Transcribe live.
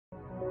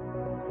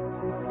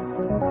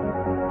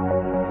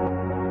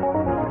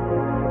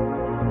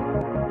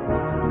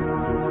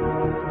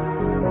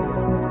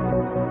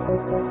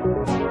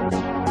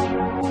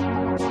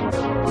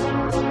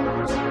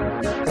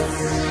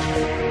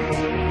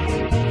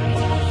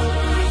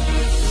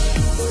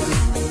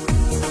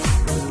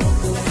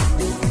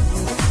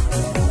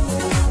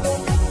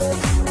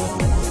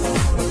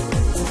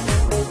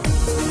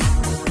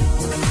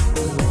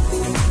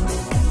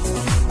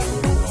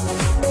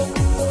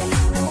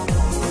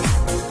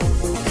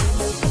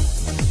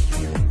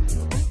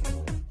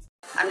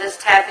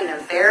having a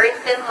very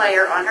thin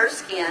layer on her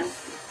skin,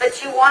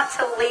 but you want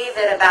to leave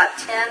it about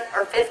 10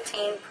 or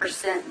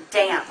 15%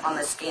 damp on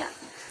the skin.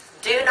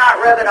 Do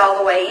not rub it all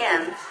the way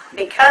in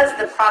because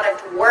the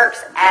product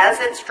works as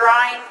it's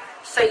drying,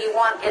 so you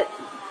want it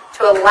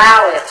to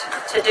allow it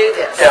to do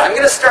this. Yeah, I'm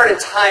going to start a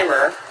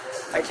timer.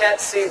 I can't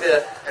see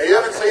the... Hey, you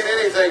haven't seen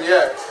anything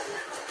yet.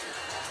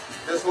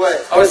 This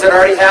way. Oh, has it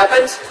already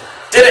happened?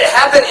 Did it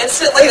happen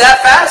instantly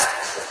that fast?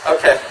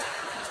 Okay.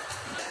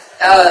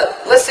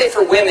 Let's say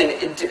for women,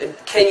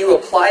 can you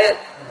apply it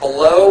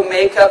below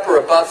makeup or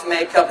above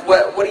makeup?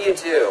 What do you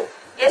do?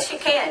 Yes, you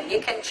can. You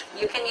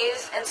can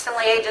use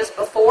Instantly Ages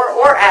before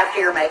or after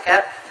your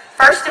makeup.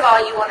 First of all,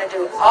 you want to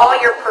do all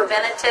your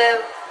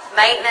preventative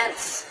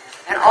maintenance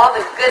and all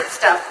the good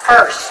stuff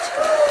first.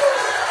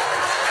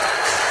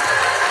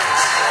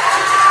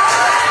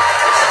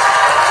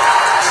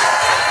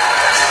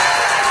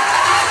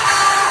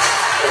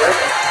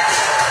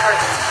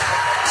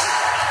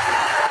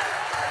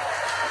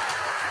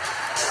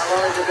 How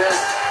long has it been?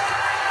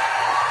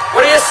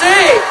 What do you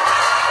see?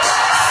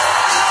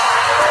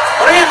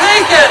 What are you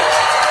thinking?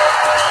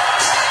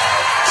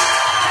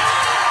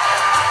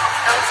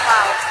 Don't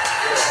smile.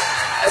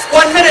 It's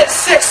 1 minute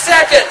 6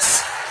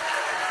 seconds.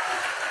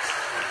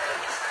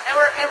 And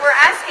we're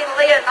asking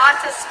Leah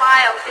not to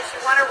smile because you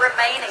want to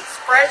remain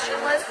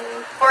expressionless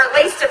for at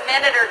least a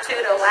minute or two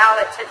to allow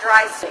it to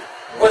dry.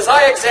 Was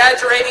I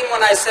exaggerating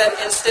when I said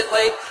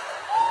instantly?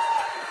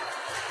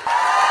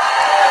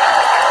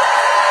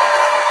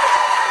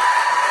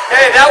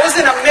 Okay, that was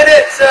in a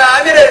minute,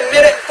 I'm in a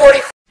minute 40.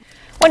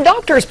 When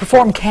doctors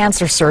perform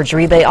cancer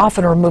surgery, they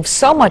often remove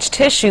so much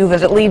tissue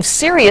that it leaves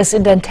serious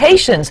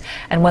indentations.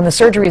 And when the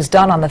surgery is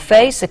done on the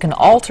face, it can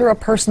alter a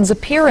person's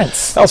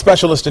appearance. Health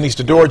specialist Denise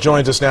Dodor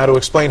joins us now to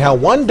explain how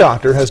one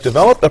doctor has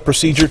developed a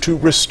procedure to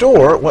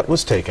restore what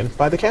was taken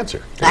by the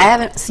cancer. I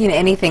haven't seen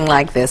anything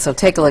like this, so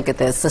take a look at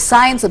this. The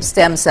science of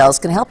stem cells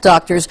can help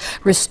doctors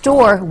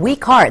restore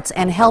weak hearts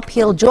and help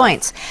heal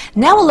joints.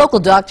 Now a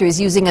local doctor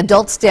is using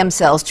adult stem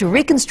cells to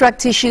reconstruct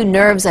tissue,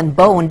 nerves, and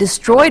bone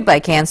destroyed by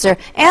cancer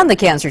and the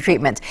cancer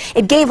treatment.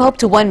 It gave hope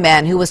to one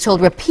man who was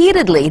told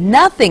repeatedly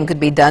nothing could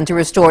be done to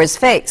restore his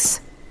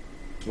face.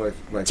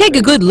 Take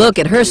a good look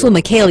at Herschel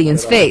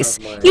McCallian's face.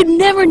 You'd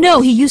never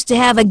know he used to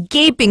have a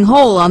gaping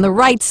hole on the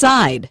right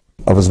side.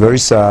 I was very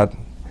sad.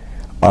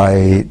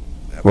 I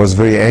was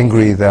very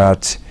angry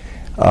that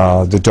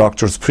the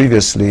doctors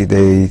previously,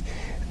 they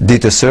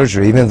did the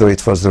surgery, even though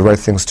it was the right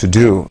things to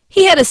do.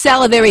 He had a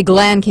salivary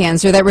gland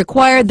cancer that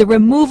required the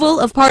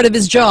removal of part of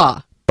his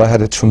jaw. I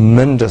had a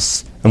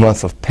tremendous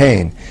amount of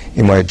pain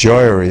in my jaw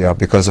area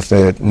because of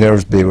the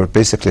nerves. They were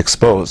basically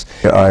exposed.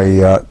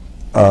 I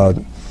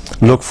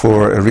looked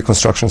for a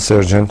reconstruction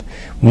surgeon.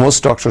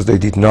 Most doctors, they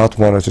did not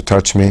want to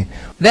touch me.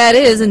 That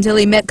is until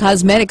he met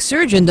cosmetic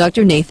surgeon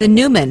Dr. Nathan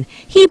Newman.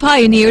 He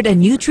pioneered a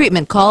new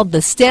treatment called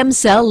the stem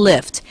cell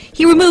lift.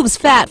 He removes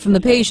fat from the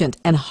patient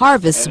and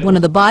harvests one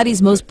of the body's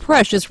most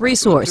precious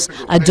resource,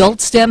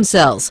 adult stem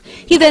cells.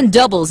 He then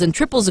doubles and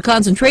triples the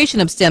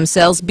concentration of stem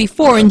cells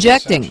before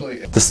injecting.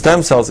 The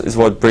stem cells is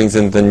what brings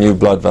in the new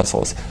blood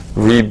vessels,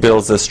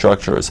 rebuilds the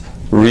structures,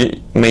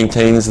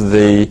 maintains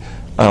the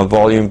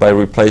volume by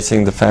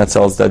replacing the fat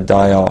cells that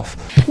die off.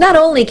 Not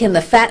only can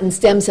the fat and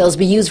stem cells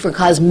be used for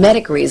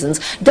cosmetic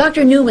reasons,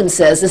 Dr. Newman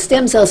says the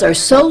stem cells are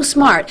so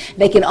smart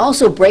they can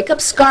also break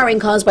up scarring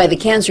caused by the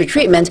cancer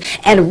treatment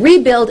and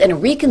rebuild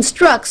and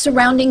reconstruct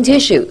surrounding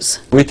tissues.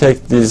 We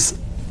take these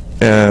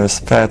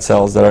fat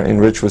cells that are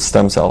enriched with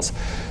stem cells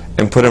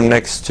and put them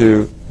next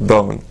to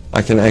bone.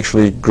 I can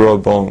actually grow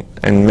bone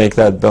and make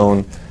that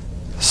bone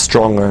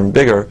stronger and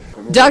bigger.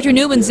 Dr.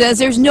 Newman says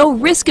there's no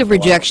risk of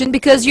rejection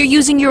because you're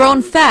using your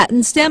own fat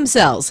and stem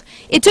cells.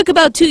 It took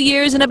about 2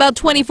 years and about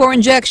 24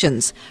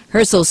 injections.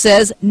 Herschel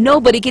says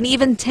nobody can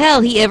even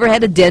tell he ever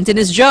had a dent in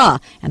his jaw,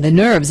 and the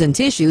nerves and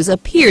tissues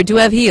appeared to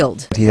have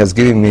healed. He has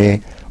given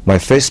me my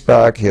face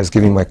back, he has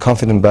given me my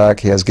confidence back,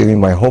 he has given me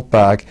my hope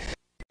back.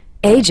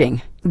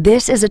 Aging.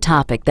 This is a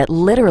topic that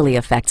literally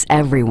affects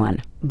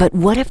everyone. But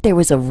what if there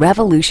was a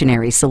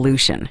revolutionary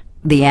solution?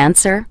 The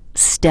answer?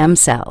 Stem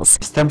cells.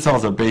 Stem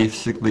cells are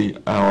basically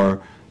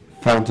our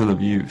fountain of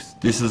youth.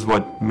 This is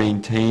what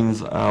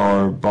maintains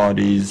our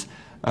body's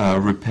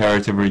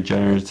reparative,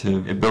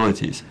 regenerative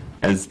abilities.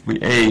 As we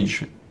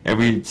age,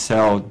 every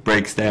cell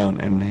breaks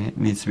down and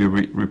needs to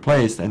be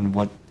replaced, and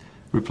what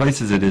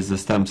replaces it is the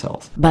stem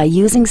cells. By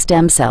using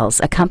stem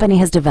cells, a company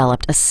has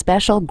developed a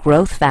special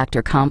growth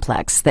factor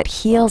complex that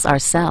heals our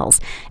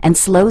cells and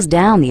slows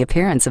down the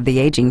appearance of the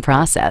aging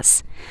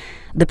process.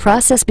 The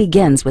process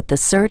begins with the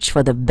search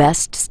for the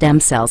best stem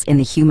cells in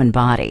the human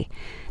body.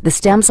 The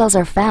stem cells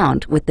are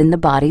found within the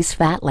body's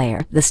fat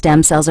layer. The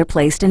stem cells are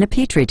placed in a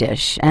petri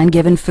dish and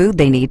given food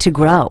they need to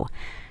grow.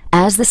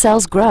 As the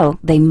cells grow,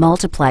 they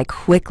multiply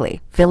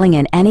quickly, filling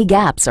in any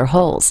gaps or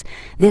holes.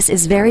 This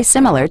is very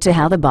similar to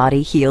how the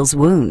body heals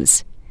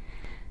wounds.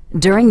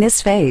 During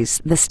this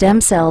phase, the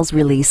stem cells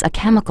release a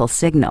chemical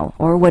signal,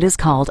 or what is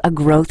called a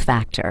growth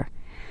factor.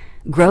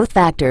 Growth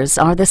factors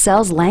are the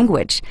cell's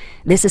language.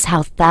 This is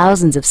how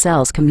thousands of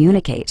cells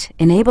communicate,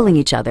 enabling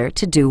each other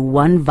to do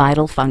one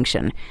vital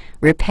function: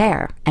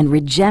 repair and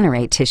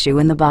regenerate tissue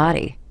in the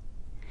body.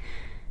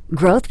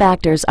 Growth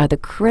factors are the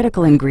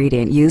critical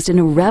ingredient used in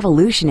a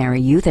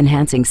revolutionary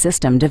youth-enhancing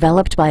system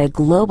developed by a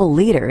global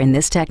leader in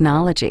this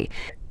technology.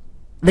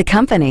 The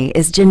company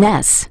is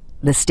Genes.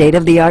 The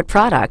state-of-the-art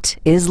product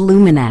is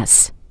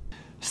Luminesce.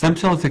 Stem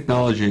cell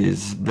technology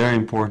is very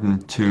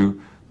important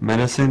to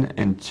medicine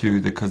and to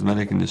the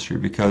cosmetic industry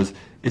because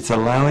it's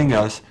allowing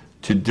us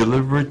to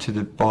deliver to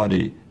the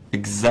body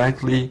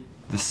exactly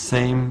the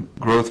same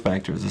growth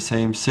factors, the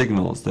same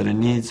signals that it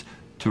needs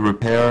to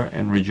repair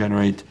and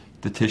regenerate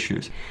the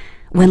tissues.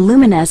 When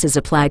Luminesce is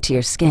applied to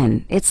your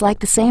skin, it's like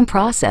the same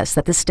process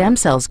that the stem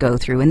cells go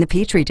through in the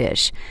Petri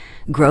dish.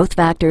 Growth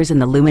factors in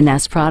the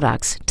Luminesce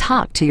products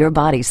talk to your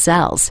body's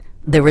cells.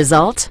 The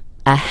result?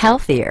 A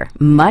healthier,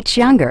 much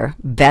younger,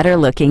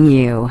 better-looking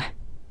you.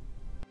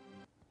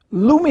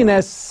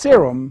 Luminesce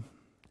serum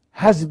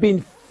has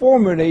been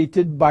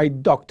formulated by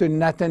Dr.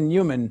 Nathan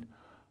Newman,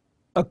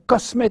 a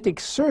cosmetic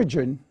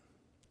surgeon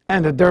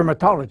and a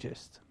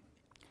dermatologist.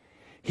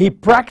 He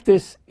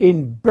practiced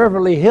in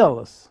Beverly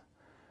Hills,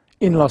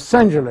 in Los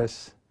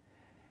Angeles,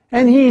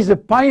 and he is a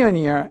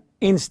pioneer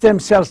in stem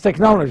cells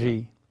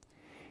technology.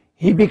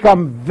 He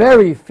became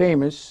very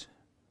famous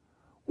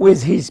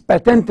with his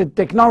patented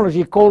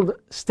technology called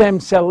stem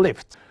cell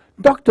lift.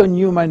 Dr.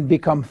 Newman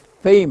became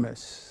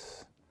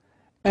famous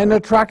and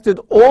attracted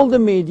all the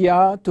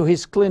media to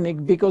his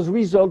clinic because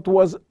result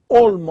was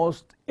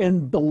almost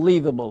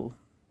unbelievable.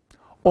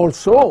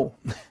 Also,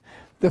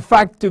 the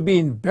fact to be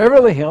in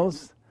Beverly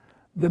Hills,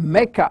 the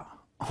mecca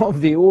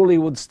of the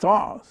Hollywood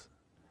stars,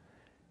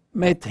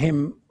 made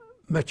him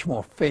much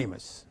more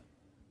famous.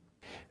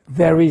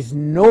 There is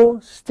no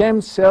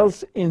stem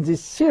cells in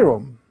this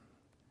serum,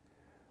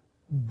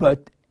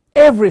 but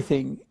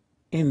everything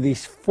in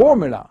this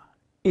formula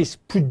is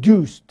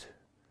produced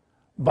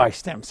by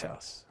stem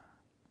cells.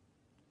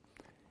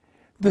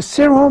 The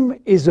serum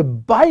is a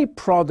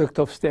byproduct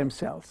of stem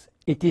cells.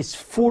 It is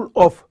full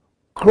of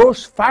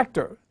growth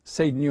factor,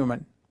 said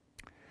Newman.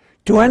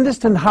 To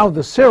understand how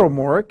the serum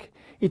works,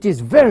 it is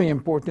very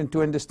important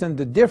to understand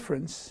the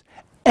difference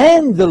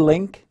and the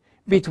link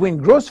between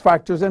growth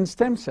factors and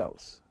stem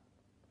cells.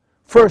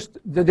 First,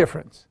 the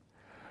difference.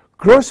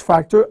 Growth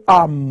factors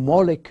are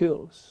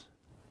molecules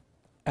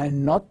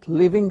and not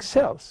living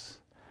cells.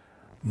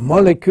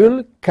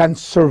 Molecules can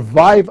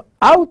survive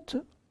out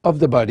of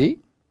the body.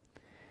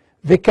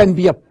 They can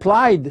be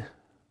applied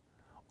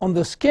on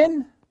the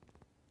skin,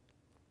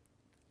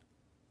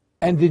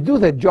 and they do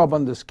their job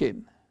on the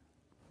skin.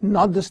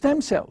 Not the stem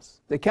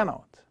cells. They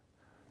cannot.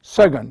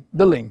 Second,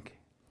 the link.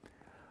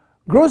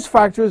 Growth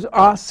factors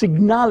are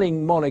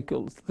signaling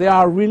molecules. They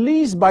are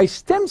released by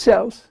stem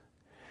cells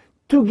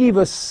to give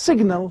a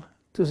signal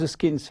to the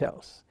skin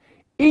cells.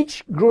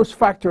 Each growth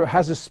factor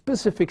has a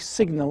specific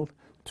signal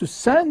to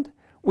send,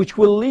 which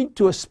will lead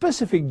to a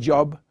specific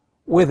job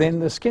within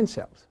the skin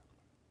cells.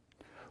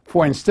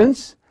 For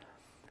instance,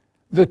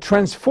 the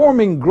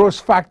transforming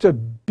growth factor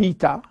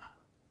beta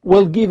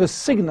will give a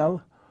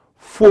signal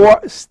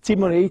for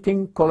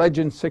stimulating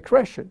collagen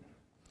secretion.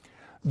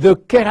 The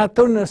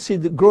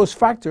keratinocyte growth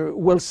factor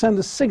will send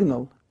a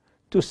signal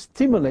to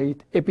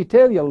stimulate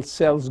epithelial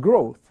cells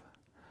growth.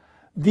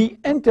 The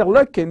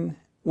interleukin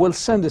will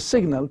send a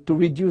signal to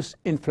reduce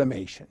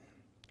inflammation.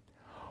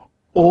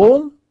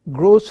 All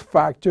growth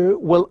factors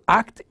will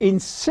act in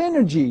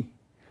synergy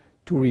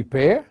to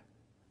repair,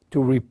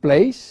 to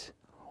replace,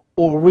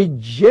 or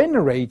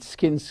regenerate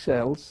skin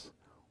cells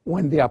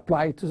when they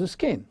apply to the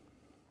skin.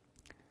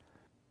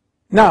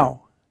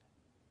 Now,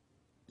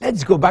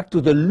 let's go back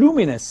to the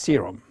Luminesce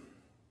serum.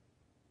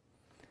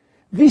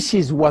 This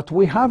is what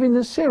we have in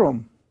the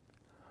serum.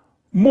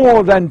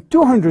 More than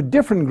 200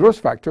 different growth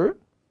factors,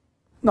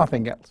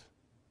 nothing else.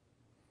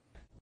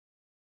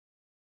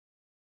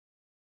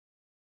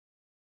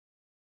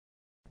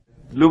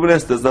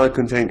 Luminesce does not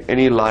contain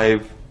any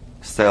live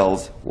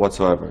cells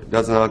whatsoever. It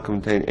does not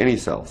contain any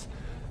cells.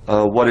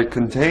 What it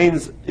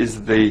contains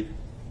is the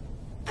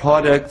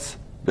products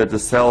that the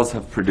cells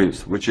have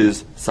produced, which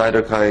is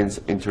cytokines,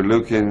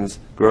 interleukins,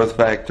 growth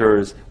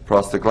factors,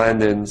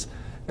 prostaglandins,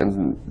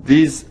 and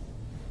these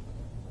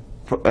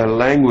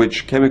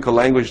chemical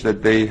language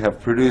that they have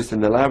produced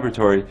in the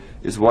laboratory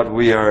is what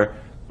we are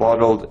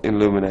bottled in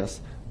Luminesce.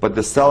 But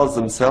the cells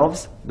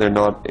themselves, they're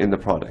not in the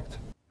product.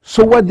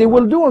 So what they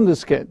will do on the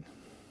skin?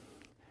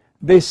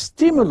 They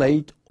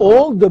stimulate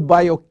all the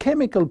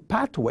biochemical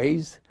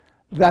pathways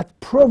that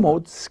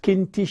promote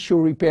skin tissue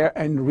repair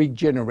and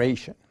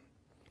regeneration.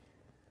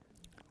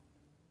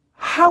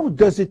 How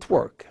does it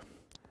work?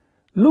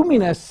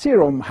 Luminesce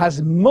serum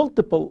has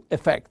multiple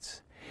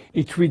effects.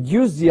 It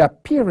reduces the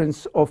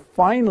appearance of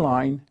fine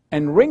lines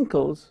and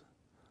wrinkles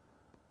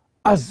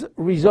as a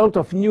result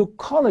of new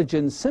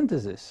collagen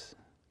synthesis.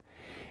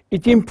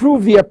 It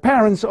improves the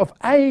appearance of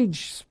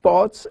age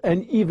spots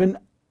and even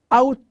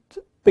out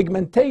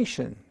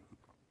pigmentation.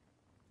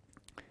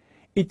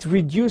 It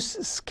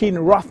reduces skin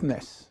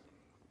roughness.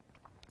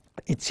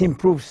 It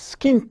improves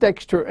skin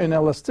texture and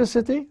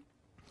elasticity.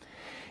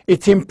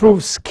 It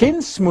improves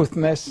skin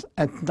smoothness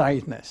and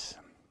tightness.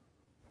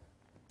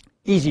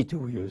 Easy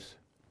to use.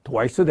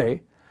 Twice a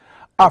day.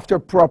 After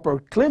proper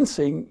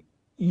cleansing,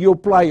 you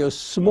apply a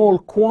small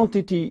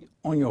quantity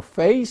on your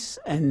face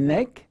and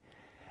neck,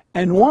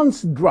 and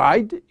once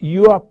dried,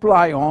 you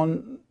apply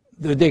on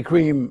the day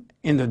cream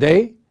in the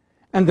day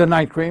and the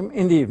night cream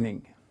in the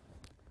evening.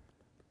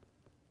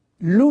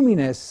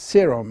 Luminous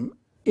serum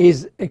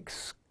is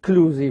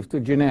exclusive to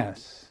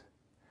Jennez.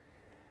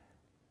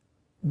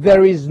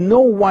 There is no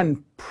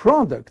one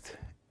product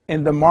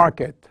in the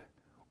market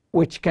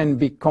which can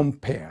be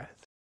compared.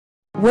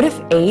 What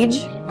if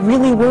age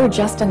really were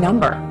just a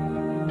number?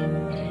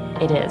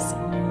 It is.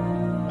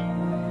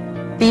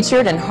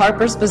 Featured in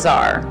Harper's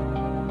Bazaar,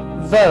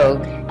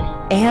 Vogue,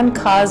 and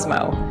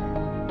Cosmo,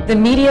 the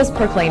media is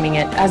proclaiming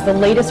it as the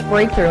latest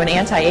breakthrough in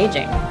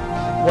anti-aging.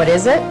 What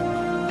is it?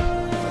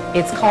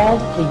 It's called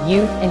the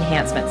Youth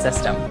Enhancement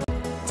System.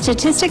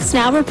 Statistics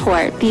now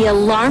report the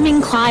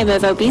alarming climb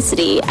of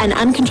obesity and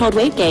uncontrolled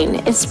weight gain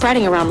is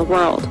spreading around the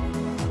world.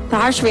 The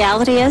harsh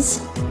reality is,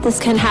 this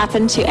can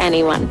happen to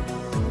anyone.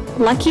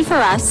 Lucky for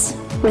us,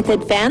 with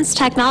advanced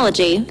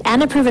technology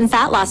and a proven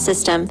fat loss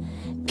system,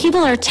 people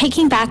are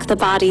taking back the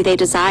body they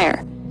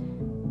desire.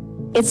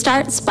 It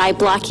starts by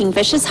blocking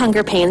vicious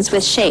hunger pains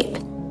with Shape,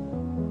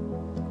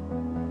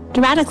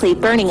 dramatically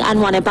burning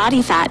unwanted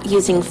body fat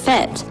using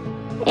Fit,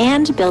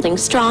 and building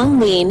strong,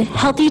 lean,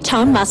 healthy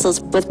toned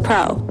muscles with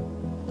Pro.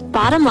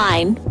 Bottom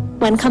line,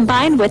 when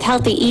combined with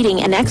healthy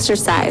eating and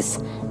exercise,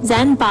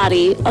 Zen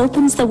Body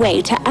opens the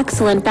way to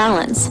excellent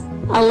balance,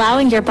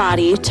 allowing your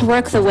body to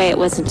work the way it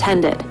was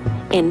intended,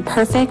 in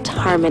perfect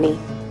harmony.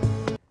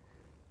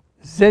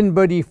 Zen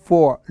Body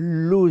for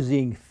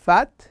losing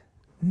fat,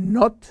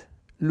 not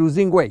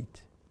losing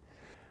weight.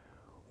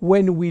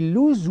 When we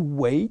lose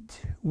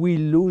weight, we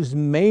lose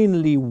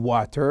mainly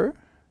water,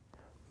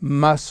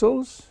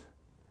 muscles,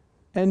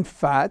 and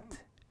fat,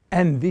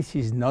 and this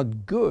is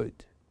not good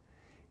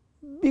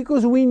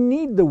because we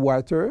need the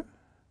water,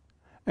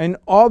 and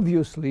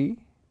obviously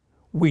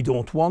we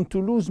don't want to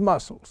lose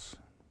muscles.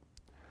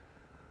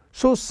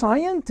 So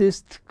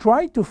scientists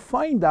try to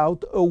find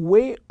out a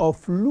way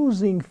of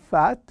losing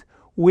fat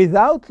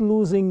without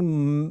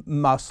losing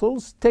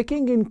muscles,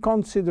 taking in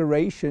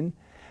consideration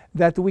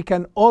that we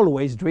can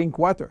always drink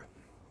water.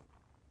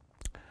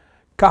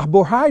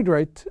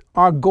 Carbohydrates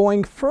are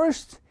going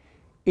first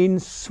in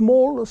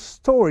small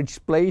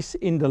storage place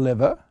in the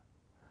liver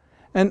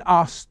and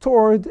are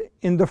stored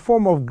in the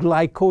form of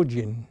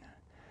glycogen.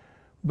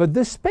 But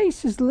the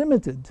space is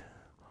limited.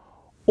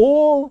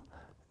 All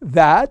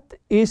that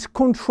is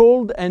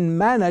controlled and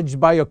managed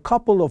by a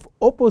couple of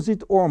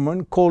opposite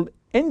hormones called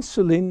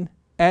insulin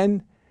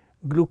and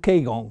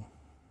glucagon.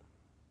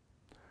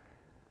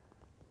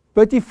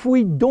 But if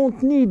we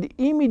don't need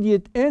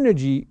immediate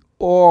energy,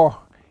 or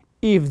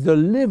if the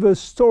liver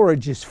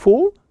storage is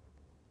full,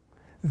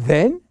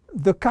 then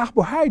the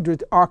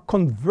carbohydrates are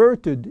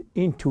converted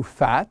into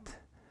fat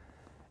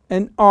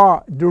and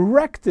are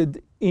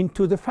directed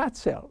into the fat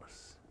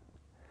cells.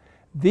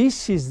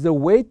 This is the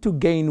way to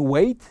gain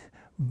weight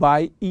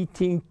by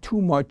eating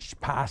too much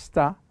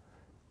pasta,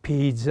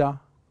 pizza,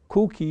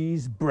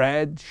 cookies,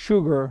 bread,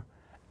 sugar,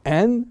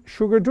 and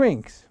sugar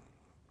drinks.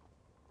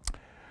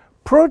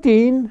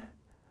 Protein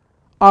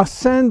are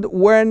sent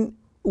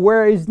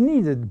where is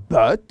needed,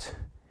 but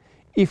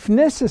if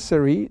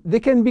necessary, they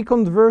can be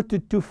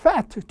converted to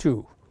fat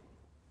too.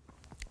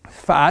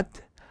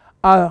 Fat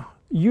are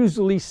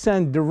usually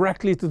sent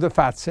directly to the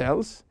fat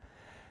cells,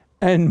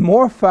 and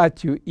more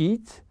fat you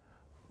eat,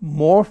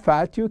 more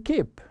fat you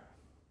keep.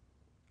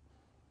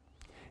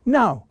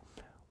 Now,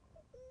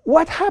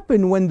 what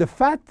happens when the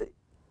fat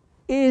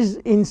is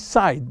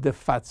inside the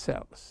fat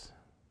cells?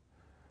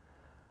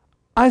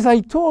 As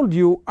I told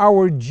you,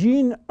 our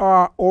genes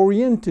are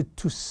oriented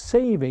to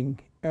saving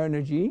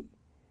energy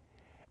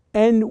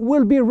and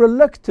will be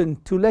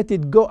reluctant to let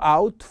it go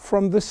out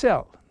from the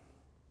cell.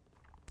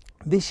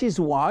 This is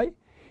why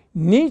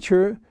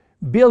nature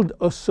built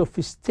a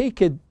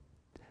sophisticated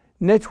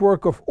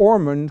network of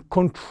hormones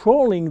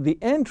controlling the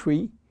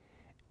entry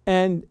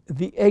and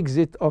the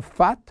exit of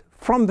fat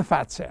from the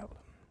fat cell.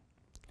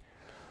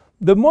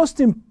 The most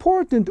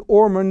important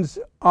hormones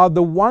are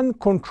the ones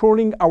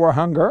controlling our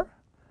hunger,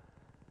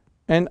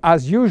 and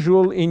as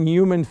usual in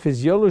human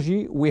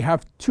physiology, we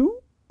have two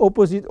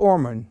opposite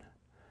hormones.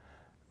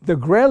 The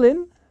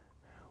ghrelin,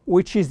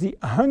 which is the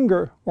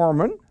hunger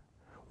hormone,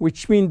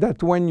 which means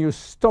that when your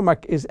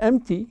stomach is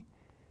empty,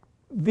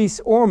 this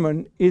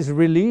hormone is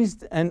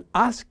released and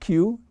asks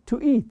you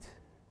to eat.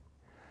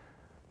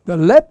 The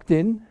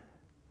leptin,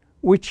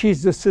 which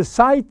is the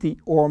satiety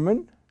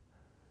hormone,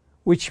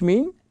 which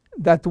means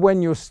that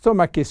when your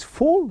stomach is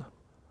full,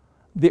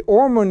 the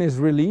hormone is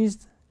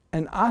released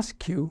and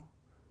asks you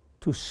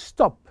to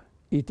stop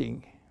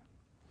eating.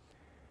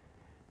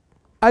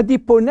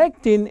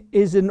 Adiponectin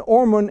is an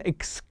hormone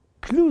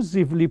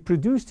exclusively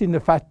produced in the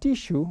fat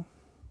tissue,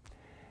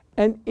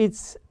 and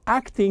it's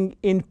acting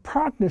in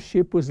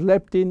partnership with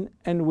leptin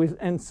and with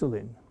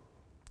insulin.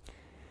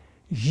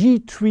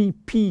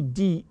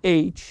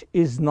 G3PDH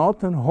is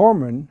not a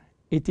hormone,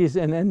 it is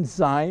an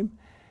enzyme,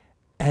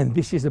 and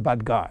this is a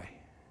bad guy.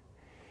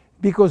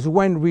 Because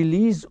when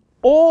released,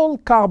 all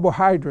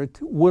carbohydrate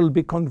will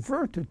be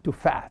converted to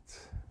fat.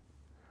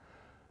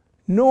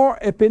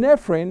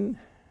 Norepinephrine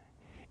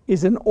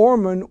is an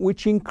hormone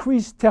which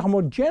increases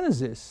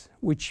thermogenesis,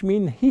 which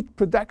means heat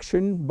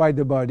production by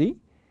the body,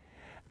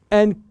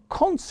 and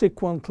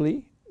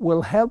consequently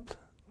will help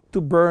to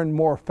burn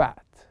more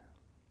fat.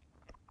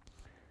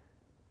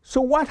 So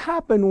what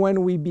happens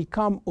when we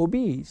become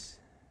obese?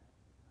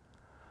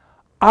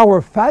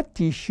 Our fat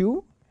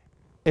tissue,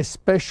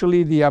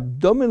 especially the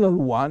abdominal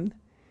one,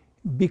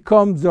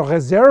 becomes the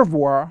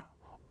reservoir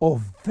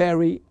of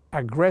very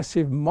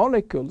aggressive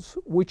molecules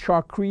which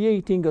are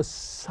creating a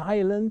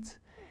silent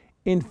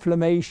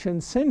inflammation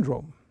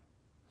syndrome.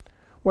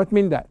 What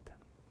means that?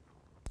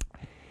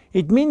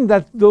 It means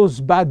that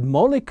those bad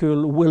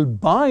molecules will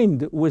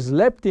bind with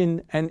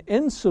leptin and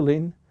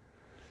insulin,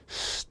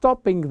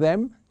 stopping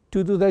them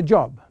to do their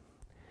job.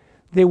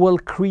 They will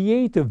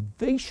create a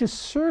vicious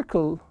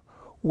circle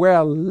where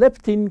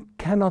leptin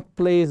cannot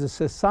play the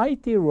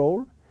satiety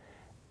role,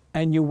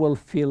 and you will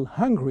feel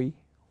hungry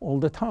all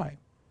the time.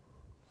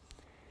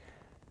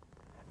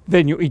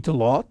 Then you eat a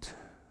lot,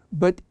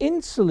 but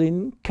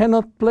insulin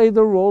cannot play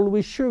the role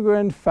with sugar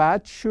and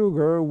fat.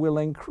 Sugar will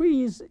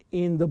increase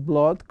in the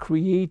blood,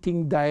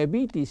 creating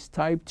diabetes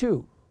type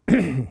 2.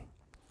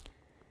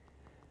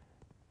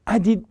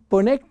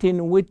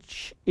 Adiponectin,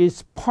 which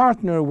is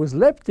partnered with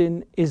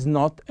leptin, is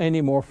not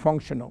anymore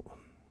functional.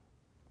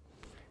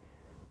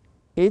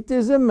 It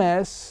is a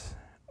mess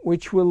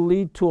which will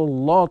lead to a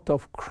lot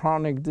of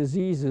chronic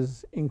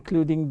diseases,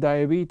 including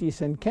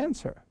diabetes and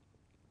cancer.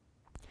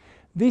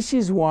 This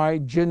is why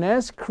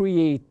Jeunesse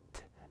created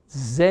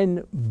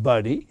Zen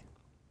Body,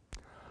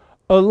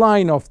 a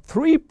line of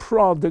 3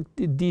 products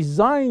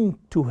designed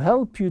to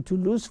help you to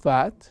lose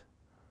fat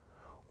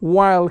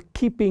while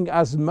keeping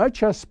as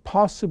much as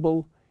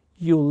possible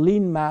your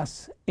lean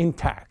mass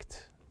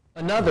intact.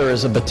 Another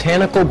is a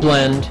botanical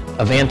blend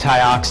of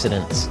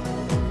antioxidants.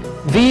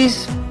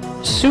 These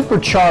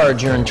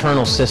supercharge your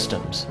internal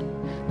systems.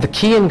 The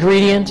key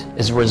ingredient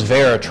is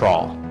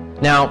resveratrol.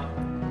 Now,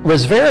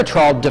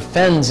 resveratrol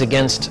defends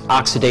against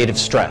oxidative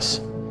stress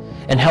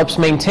and helps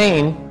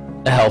maintain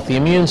a healthy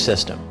immune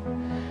system.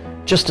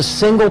 Just a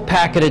single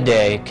packet a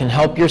day can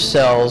help your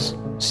cells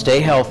stay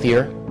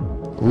healthier,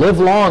 live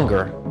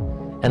longer,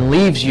 and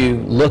leaves you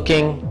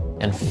looking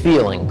and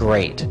feeling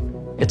great.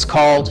 It's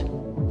called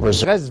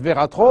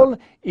resveratrol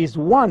is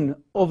one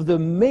of the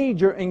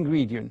major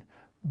ingredients,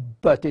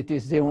 but it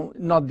is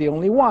not the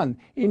only one.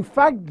 In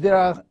fact, there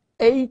are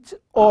 8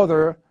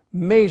 other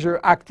major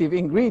active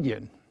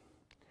ingredients: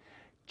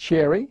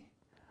 cherry,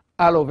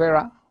 aloe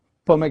vera,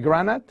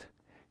 pomegranate,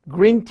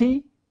 green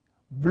tea,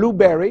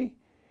 blueberry,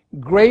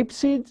 grape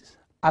seeds,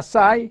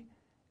 acai,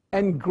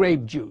 and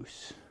grape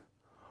juice.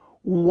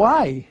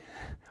 Why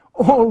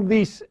all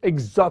these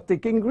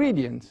exotic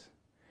ingredients?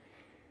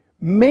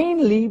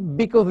 Mainly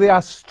because they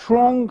are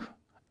strong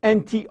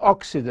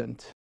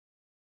antioxidants.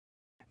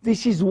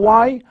 This is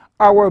why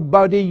our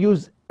body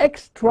uses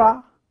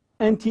extra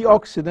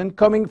antioxidants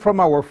coming from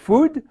our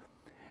food,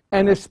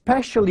 and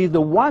especially the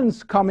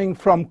ones coming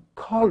from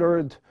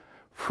colored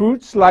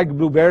fruits like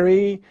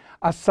blueberry,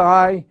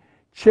 acai,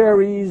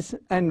 cherries,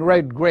 and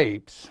red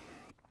grapes.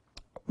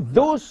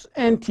 Those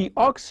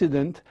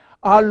antioxidants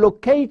are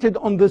located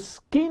on the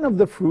skin of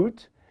the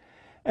fruit,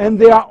 and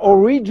they are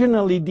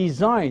originally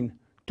designed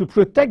to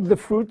protect the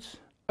fruits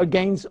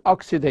against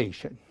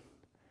oxidation.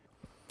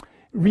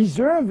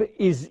 Reserve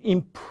is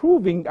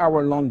improving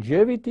our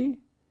longevity,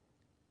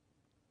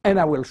 and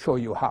I will show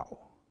you how.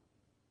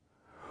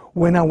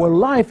 When our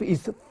life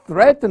is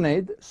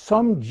threatened,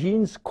 some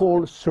genes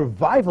called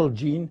survival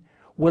gene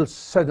will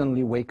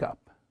suddenly wake up.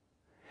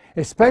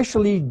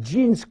 Especially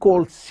genes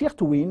called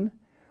sirtuin,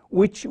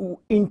 which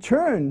in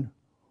turn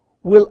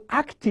will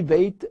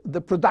activate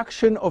the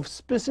production of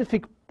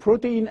specific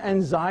protein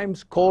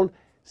enzymes called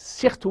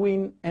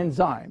sirtuin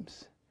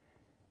enzymes.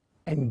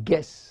 And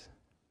guess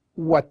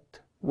what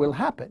will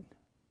happen?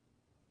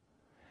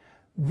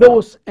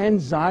 Those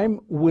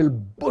enzymes will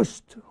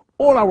boost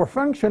all our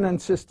function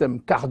and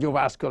system: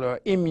 cardiovascular,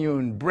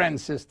 immune, brain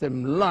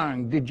system,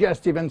 lung,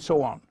 digestive, and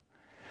so on.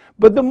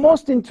 But the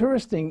most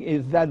interesting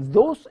is that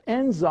those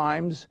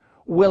enzymes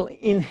will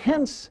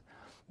enhance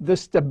the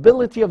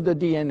stability of the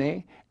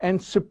DNA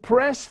and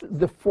suppress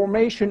the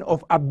formation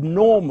of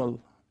abnormal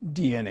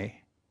DNA.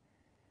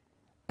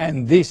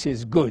 And this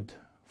is good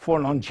for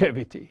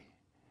longevity.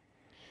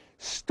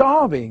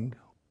 Starving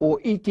or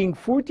eating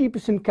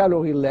 40%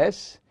 calorie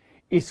less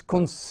is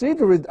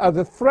considered as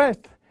a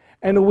threat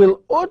and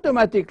will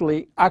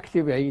automatically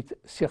activate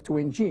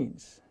sirtuin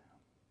genes.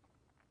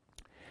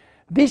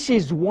 This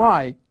is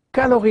why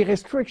calorie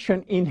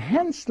restriction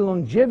enhances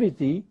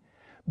longevity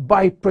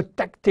by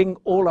protecting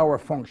all our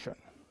function.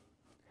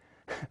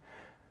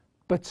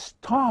 But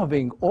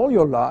starving all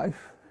your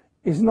life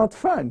is not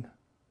fun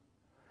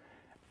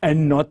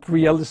and not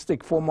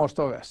realistic for most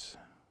of us.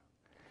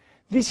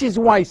 This is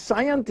why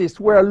scientists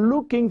were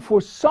looking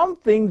for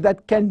something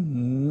that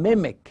can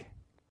mimic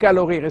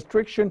calorie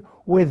restriction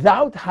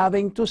without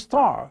having to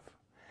starve.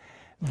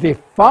 They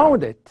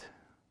found it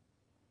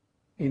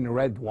in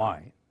red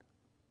wine.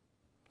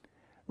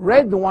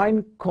 Red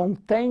wine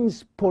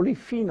contains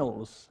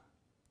polyphenols.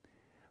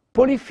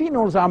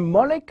 Polyphenols are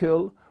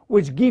molecules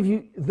which give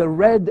you the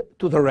red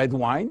to the red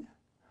wine,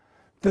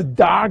 the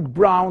dark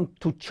brown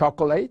to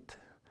chocolate,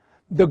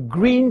 the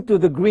green to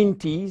the green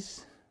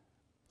teas.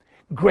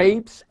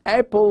 Grapes,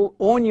 apple,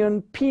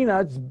 onion,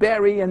 peanuts,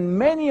 berry, and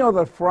many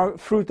other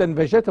fruit and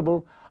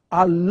vegetables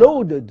are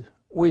loaded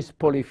with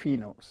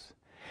polyphenols.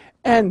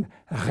 And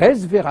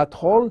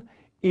resveratrol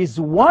is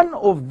one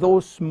of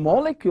those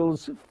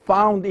molecules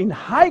found in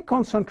high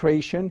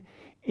concentration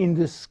in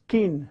the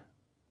skin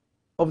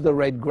of the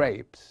red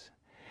grapes.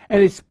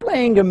 And it's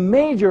playing a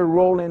major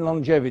role in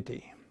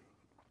longevity.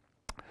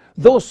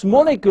 Those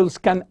molecules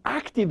can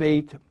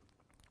activate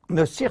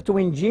the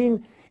sirtuin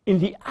gene in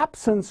the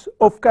absence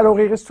of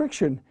calorie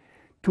restriction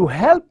to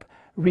help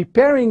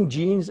repairing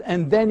genes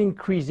and then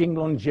increasing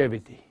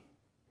longevity.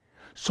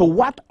 So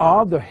what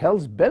are the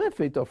health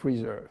benefits of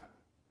reserve?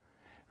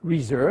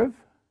 Reserve,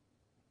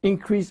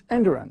 increase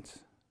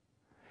endurance.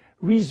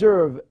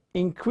 Reserve,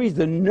 increase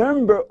the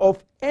number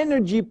of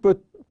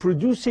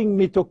energy-producing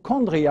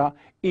mitochondria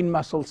in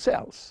muscle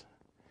cells.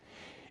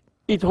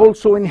 It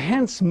also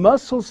enhances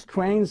muscle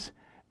strength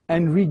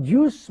and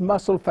reduces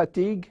muscle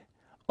fatigue,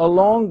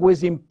 along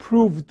with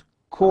improved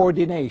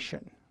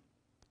coordination.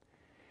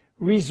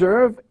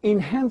 Reserve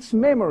enhances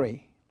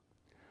memory.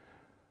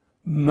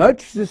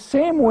 Much the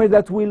same way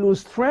that we lose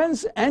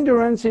strength,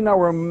 endurance in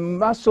our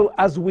muscle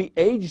as we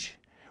age,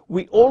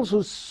 we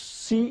also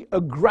see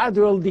a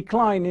gradual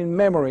decline in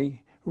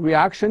memory,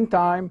 reaction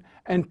time,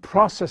 and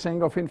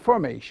processing of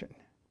information.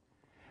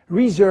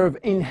 Reserve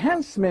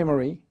enhances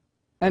memory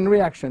and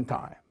reaction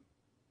time.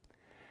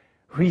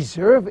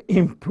 Reserve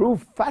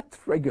improves fat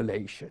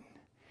regulation.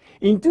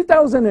 In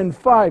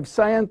 2005,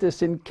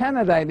 scientists in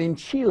Canada and in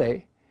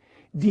Chile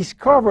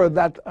discovered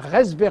that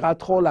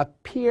resveratrol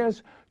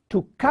appears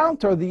to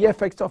counter the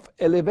effects of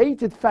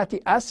elevated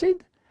fatty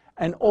acid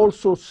and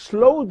also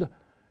slowed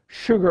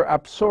sugar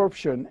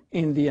absorption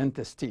in the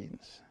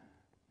intestines.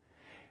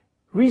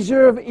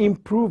 Reserve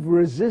improves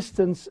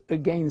resistance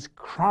against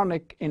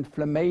chronic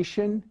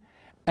inflammation,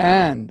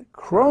 and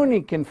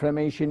chronic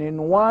inflammation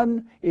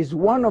is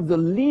one of the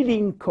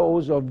leading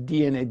causes of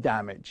DNA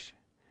damage.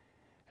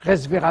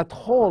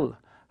 Resveratrol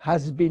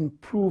has been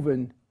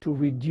proven to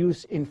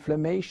reduce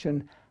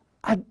inflammation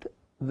at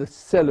the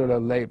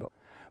cellular level.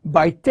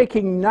 By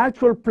taking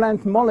natural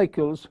plant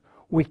molecules,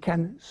 we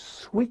can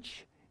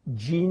switch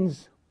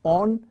genes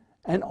on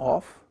and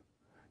off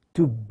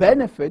to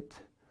benefit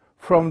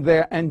from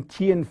their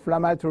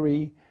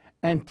anti-inflammatory,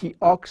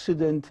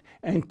 antioxidant,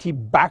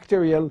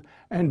 antibacterial,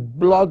 and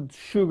blood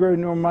sugar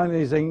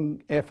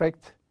normalizing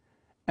effect,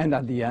 and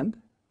at the end,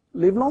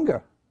 live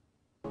longer.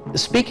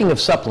 Speaking of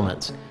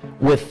supplements,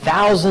 with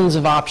thousands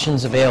of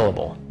options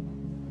available,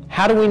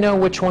 how do we know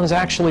which ones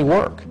actually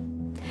work?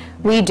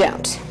 We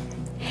don't.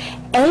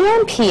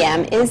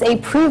 AM/PM is a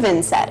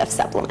proven set of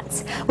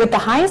supplements with the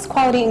highest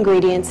quality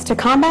ingredients to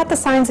combat the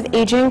signs of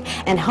aging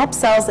and help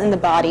cells in the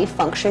body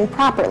function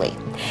properly.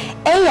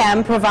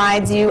 AM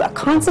provides you a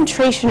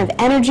concentration of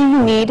energy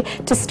you need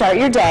to start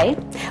your day,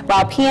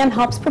 while PM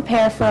helps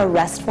prepare for a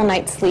restful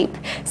night's sleep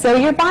so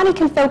your body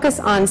can focus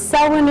on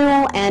cell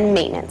renewal and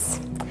maintenance.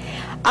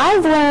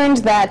 I've learned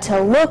that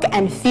to look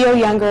and feel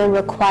younger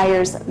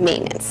requires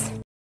maintenance.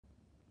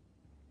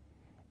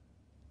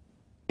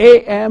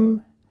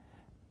 AM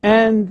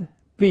and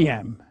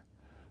PM,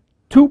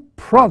 two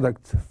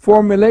products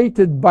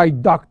formulated by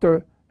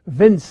Dr.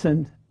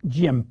 Vincent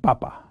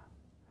Giampapa.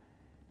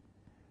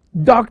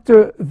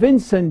 Dr.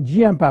 Vincent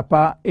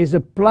Giampapa is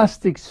a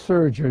plastic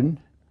surgeon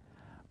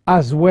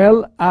as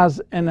well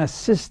as an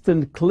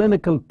assistant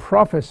clinical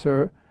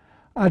professor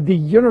at the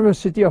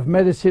University of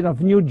Medicine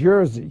of New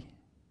Jersey.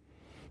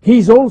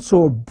 He's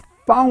also a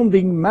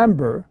founding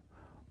member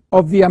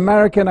of the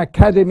American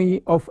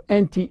Academy of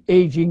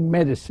Anti-Aging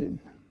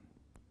Medicine.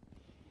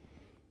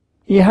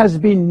 He has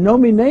been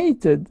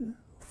nominated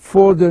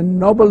for the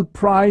Nobel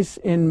Prize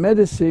in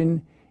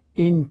Medicine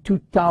in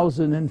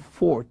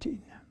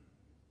 2014.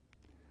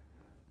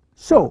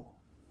 So,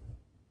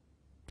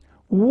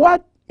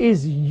 what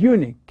is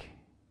unique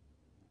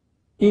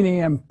in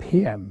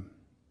AM/PM?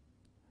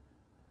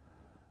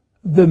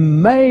 The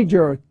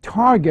major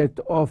target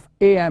of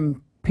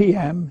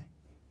AM/PM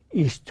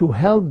is to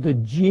help the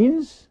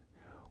genes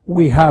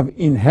we have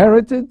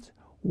inherited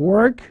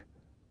work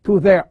to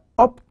their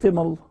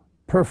optimal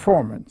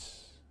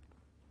performance.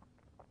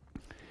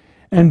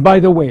 And by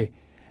the way,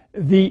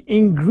 the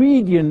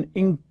ingredient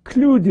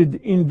included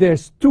in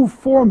these two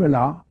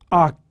formula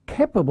are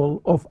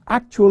capable of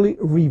actually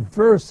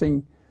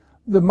reversing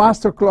the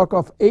master clock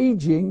of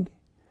aging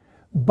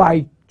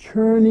by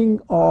turning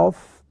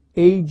off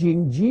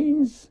aging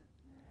genes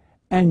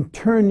and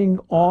turning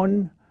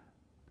on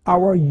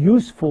our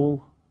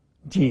useful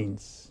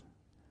genes.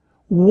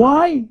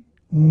 Why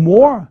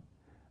more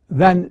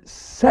than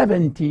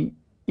 70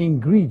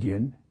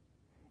 ingredients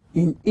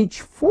in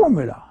each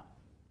formula.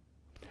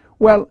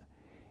 Well,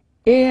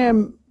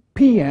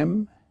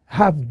 AM/PM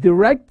have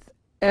direct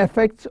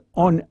effects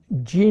on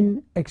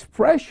gene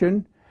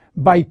expression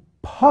by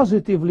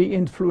positively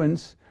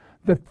influence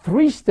the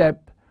 3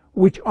 steps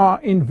which are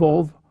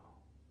involved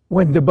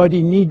when the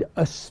body needs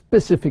a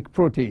specific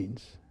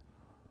proteins.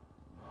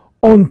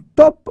 On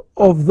top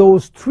of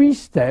those 3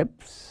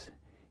 steps,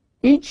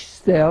 each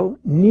cell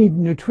needs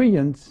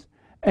nutrients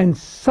and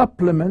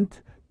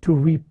supplement to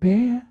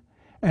repair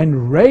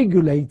and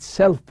regulate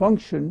cell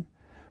function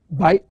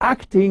by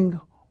acting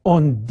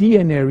on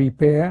DNA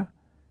repair,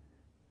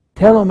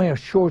 telomere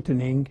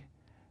shortening,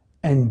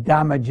 and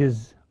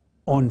damages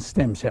on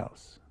stem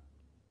cells.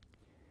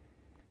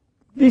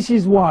 This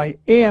is why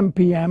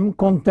AM/PM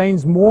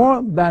contains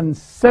more than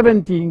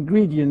 70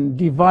 ingredients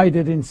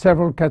divided in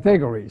several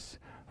categories: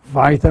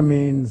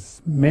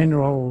 vitamins,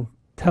 mineral,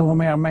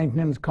 telomere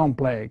maintenance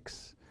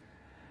complex,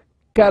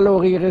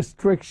 calorie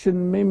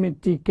restriction,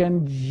 mimetic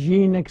and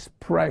gene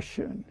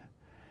expression,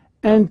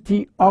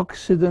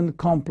 antioxidant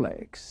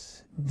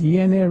complex,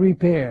 DNA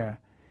repair,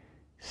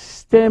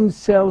 stem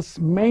cells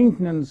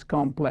maintenance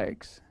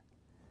complex,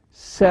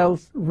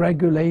 cells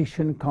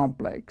regulation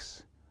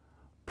complex,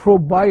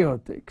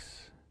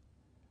 probiotics,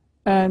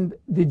 and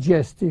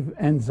digestive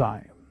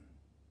enzyme.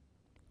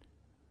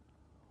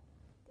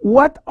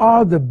 What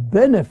are the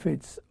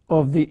benefits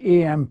of the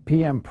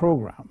AM/PM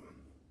program?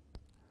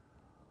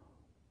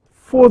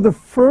 For the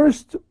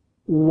first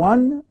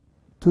 1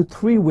 to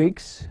 3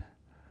 weeks,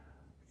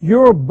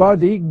 your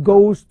body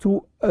goes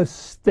to a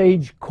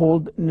stage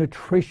called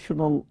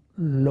nutritional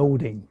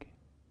loading.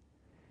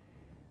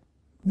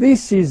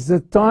 This is the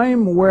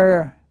time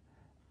where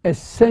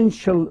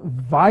essential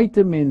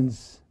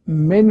vitamins,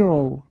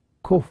 mineral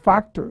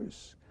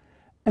cofactors,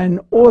 and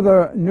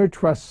other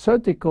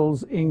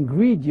nutraceuticals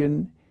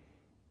ingredients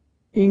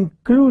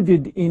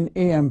included in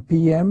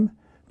AM/PM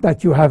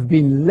that you have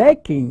been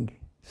lacking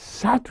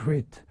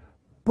saturate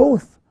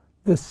both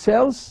the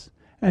cells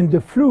and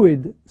the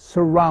fluid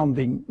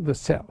surrounding the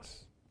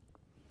cells.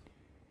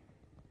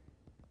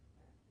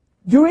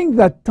 During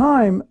that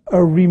time,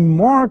 a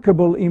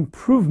remarkable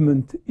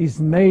improvement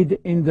is made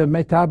in the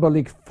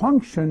metabolic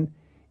function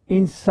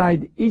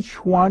inside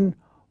each one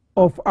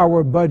of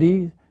our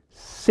body's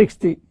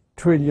 60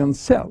 trillion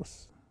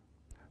cells.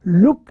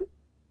 Look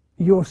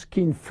your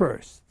skin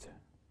first.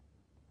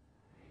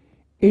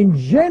 In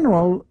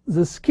general,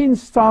 the skin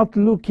starts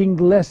looking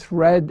less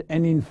red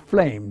and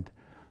inflamed.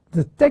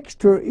 The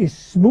texture is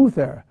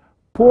smoother,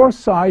 pore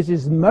size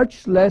is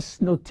much less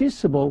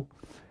noticeable,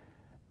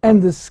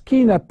 and the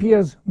skin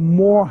appears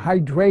more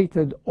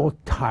hydrated or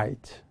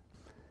tight.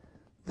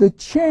 The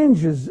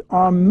changes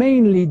are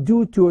mainly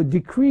due to a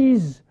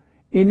decrease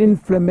in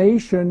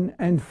inflammation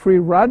and free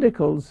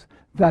radicals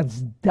that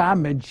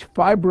damage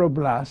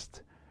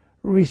fibroblasts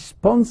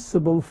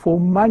responsible for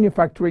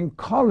manufacturing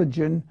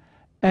collagen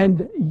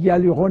and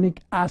hyaluronic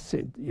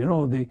acid, you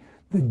know, the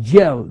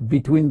gel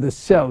between the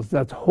cells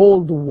that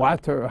hold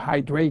water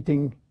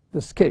hydrating the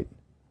skin.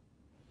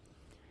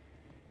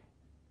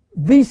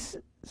 This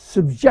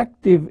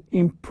subjective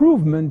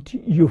improvement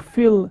you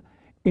feel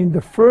in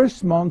the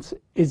first months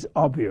is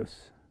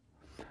obvious.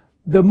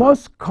 The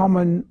most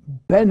common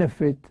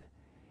benefit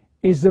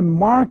is a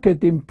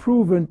marked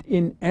improvement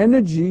in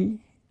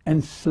energy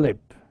and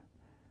sleep.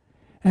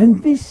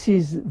 And this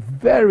is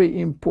very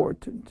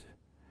important,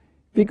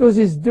 because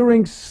it's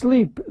during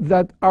sleep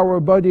that our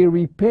body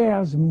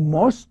repairs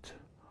most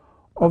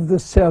of the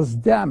cell's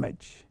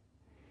damage.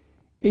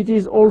 It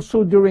is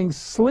also during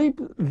sleep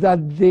that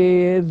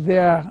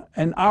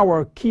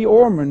our key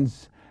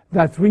hormones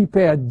that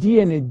repair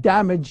DNA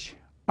damage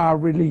are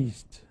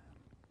released.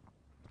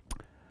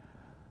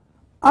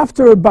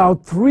 After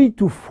about 3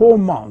 to 4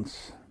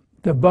 months,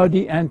 the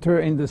body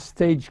enters in the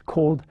stage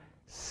called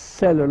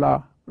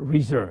cellular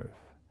reserve.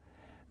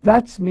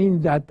 That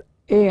means that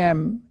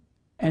AM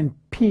and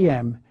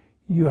PM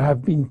you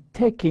have been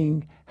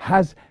taking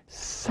has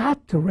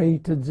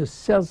saturated the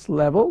cell's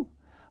level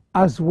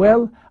as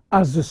well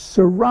as the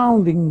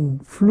surrounding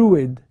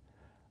fluid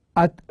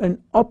at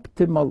an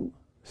optimal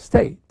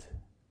state.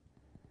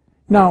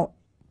 Now,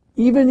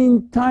 even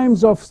in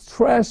times of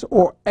stress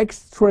or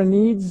extra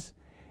needs,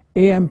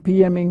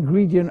 AM/PM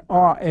ingredients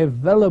are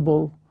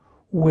available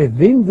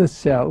within the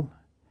cell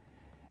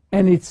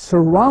and its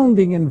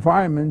surrounding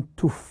environment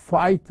to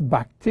fight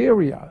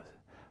bacteria,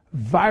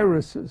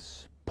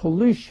 viruses,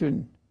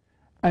 pollution,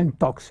 and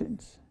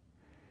toxins.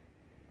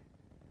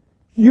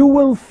 You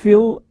will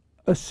feel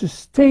a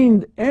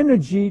sustained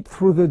energy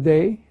through the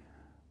day,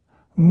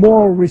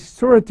 more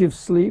restorative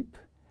sleep,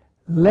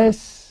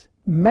 less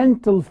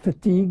mental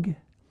fatigue,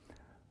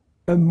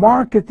 a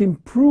marked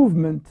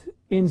improvement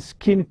in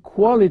skin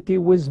quality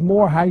with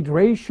more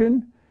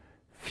hydration,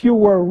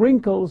 fewer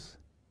wrinkles,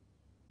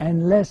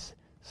 and less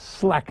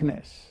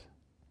slackness.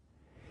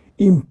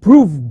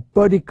 Improved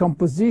body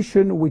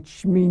composition,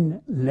 which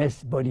means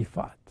less body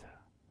fat.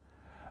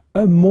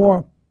 A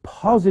more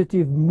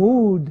positive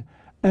mood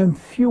and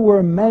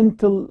fewer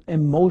mental,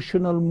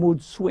 emotional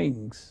mood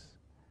swings,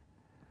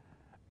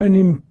 an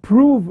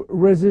improved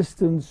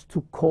resistance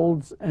to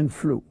colds and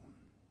flu.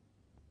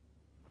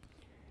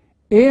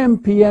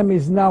 AMPM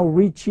is now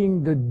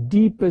reaching the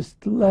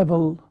deepest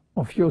level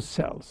of your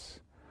cells,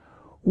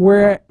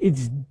 where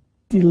it's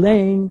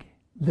delaying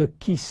the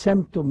key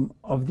symptom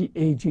of the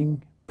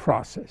aging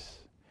process.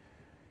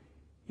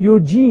 Your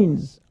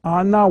genes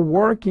are now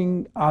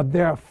working at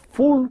their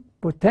full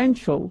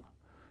potential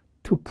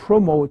to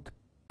promote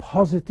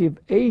positive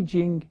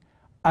aging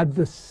at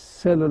the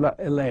cellular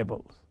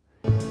level.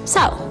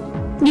 So,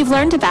 you've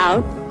learned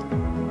about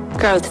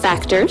growth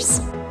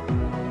factors,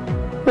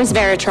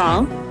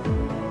 resveratrol,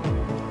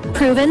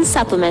 proven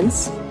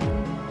supplements,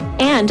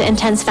 and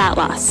intense fat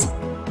loss.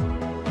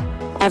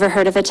 Ever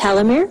heard of a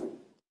telomere?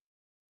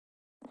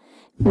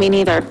 Me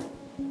neither.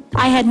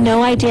 I had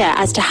no idea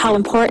as to how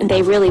important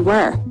they really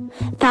were.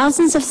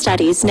 Thousands of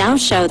studies now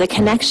show the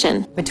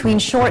connection between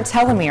short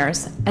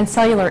telomeres and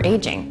cellular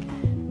aging.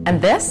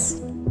 And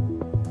this?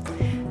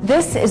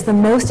 This is the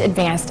most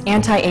advanced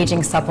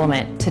anti-aging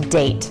supplement to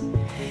date.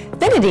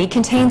 Vinity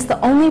contains the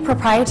only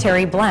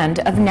proprietary blend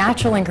of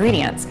natural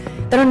ingredients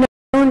that are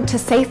known to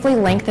safely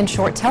lengthen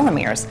short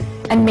telomeres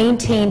and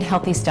maintain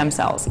healthy stem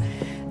cells.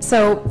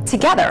 So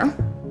together,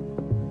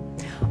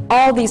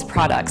 all these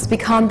products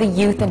become the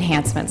Youth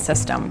Enhancement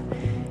System.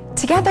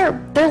 Together,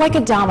 they're like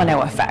a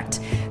domino effect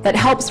that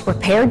helps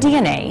repair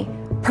DNA,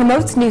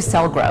 promotes new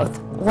cell growth,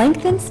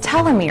 lengthens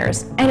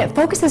telomeres, and it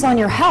focuses on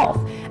your health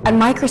at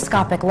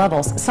microscopic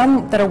levels,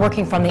 some that are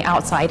working from the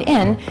outside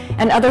in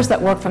and others that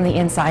work from the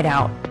inside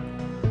out.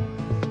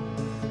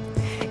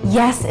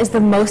 Yes is the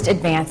most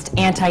advanced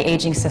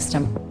anti-aging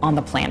system on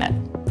the planet,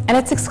 and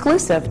it's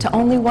exclusive to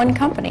only one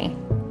company,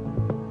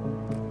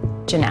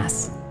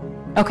 Jeunesse.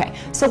 Okay,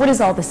 so what does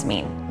all this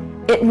mean?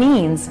 It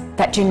means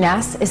that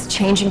Jeunesse is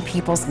changing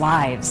people's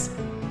lives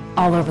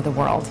all over the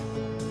world.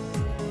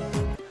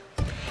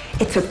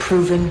 It's a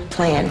proven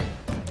plan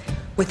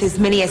with as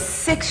many as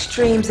 6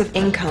 streams of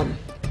income.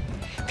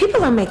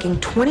 People are making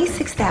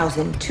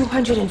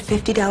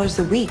 $26,250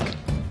 a week.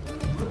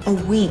 A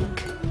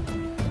week.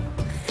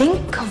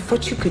 Think of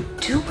what you could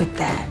do with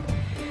that.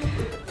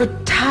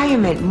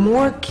 Retirement,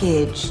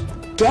 mortgage,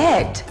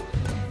 debt.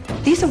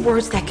 These are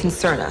words that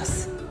concern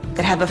us,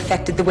 that have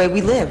affected the way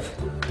we live.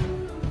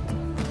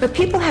 But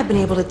people have been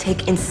able to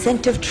take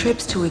incentive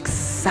trips to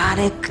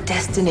exotic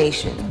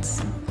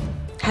destinations,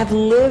 have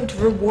lived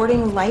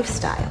rewarding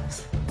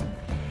lifestyles,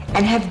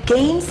 and have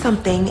gained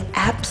something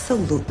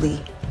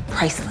absolutely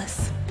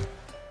priceless.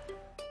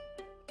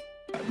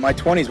 My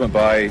 20s went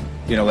by,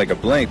 like a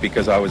blink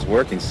because I was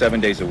working 7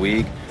 days a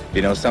week,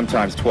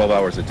 sometimes 12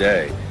 hours a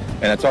day.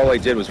 And that's all I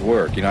did was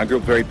work. I grew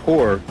up very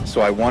poor,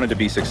 so I wanted to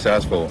be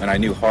successful, and I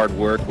knew hard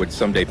work would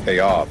someday pay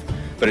off.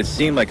 But it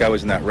seemed like I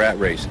was in that rat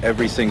race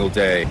every single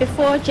day.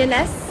 Before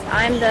Jeunesse,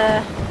 I'm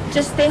the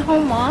just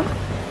stay-home mom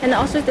and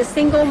also the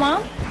single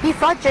mom.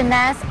 Before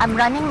Jeunesse, I'm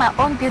running my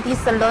own beauty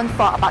salon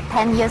for about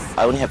 10 years.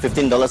 I only have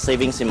 $15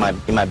 savings in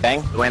my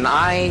bank. When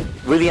I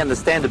really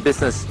understand the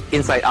business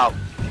inside out,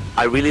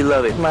 I really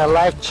love it. My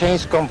life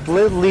changed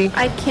completely.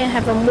 I can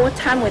have more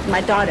time with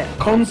my daughter.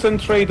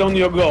 Concentrate on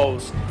your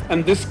goals,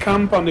 and this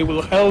company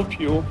will help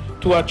you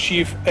to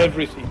achieve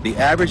everything. The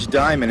average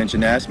diamond in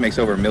Jeunesse makes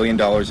over $1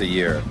 million a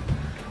year.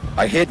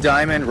 I hit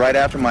diamond right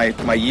after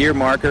my year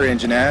marker in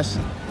Jeunesse,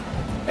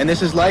 and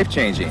this is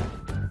life-changing.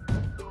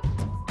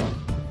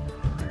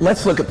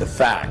 Let's look at the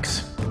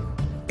facts.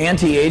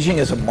 Anti-aging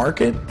as a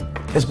market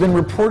has been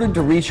reported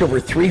to reach over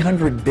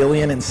 $300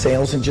 billion in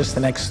sales in just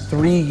the next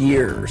 3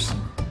 years.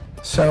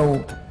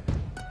 So,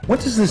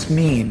 what does this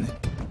mean?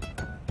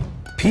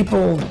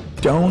 People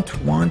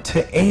don't want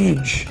to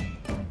age,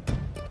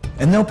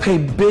 and they'll pay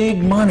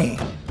big money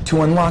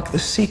to unlock the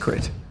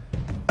secret,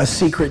 a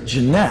secret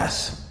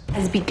Jeunesse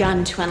has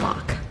begun to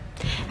unlock.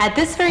 At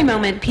this very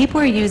moment,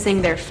 people are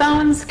using their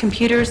phones,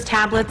 computers,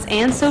 tablets,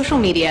 and social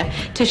media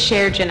to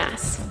share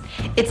Jeunesse.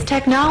 It's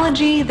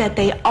technology that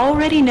they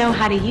already know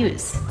how to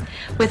use.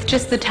 With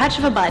just the touch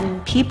of a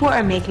button, people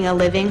are making a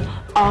living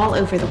all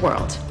over the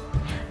world.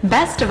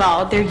 Best of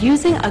all, they're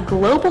using a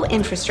global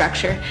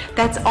infrastructure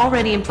that's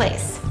already in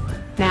place.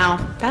 Now,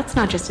 that's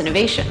not just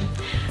innovation,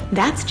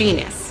 that's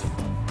genius.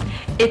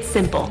 It's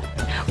simple.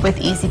 With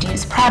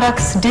easy-to-use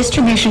products,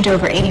 distribution to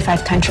over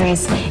 85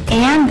 countries,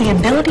 and the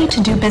ability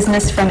to do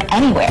business from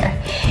anywhere,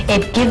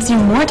 it gives you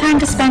more time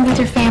to spend with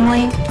your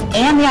family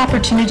and the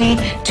opportunity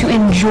to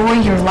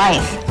enjoy your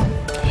life.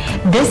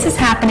 This is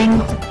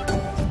happening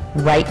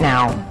right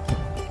now,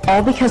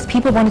 all because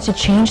people wanted to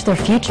change their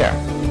future.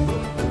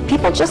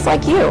 People just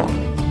like you.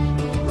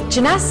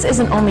 Jeunesse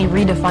isn't only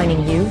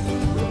redefining youth,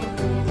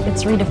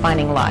 it's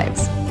redefining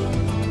lives.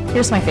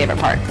 Here's my favorite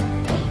part,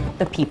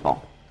 the people.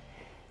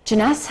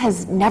 Jeunesse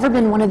has never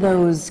been one of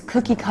those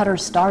cookie-cutter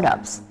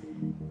startups.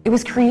 It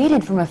was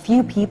created from a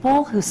few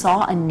people who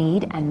saw a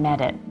need and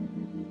met it.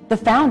 The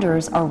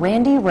founders are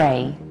Randy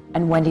Ray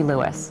and Wendy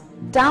Lewis.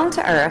 Down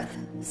to earth,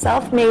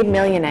 self-made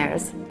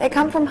millionaires. They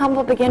come from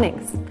humble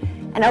beginnings.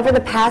 And over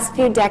the past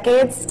few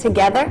decades,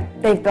 together,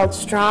 they've built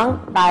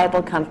strong,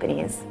 viable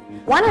companies.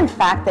 One, in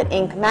fact, that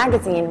Inc.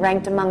 magazine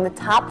ranked among the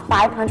top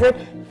 500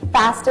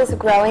 fastest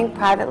growing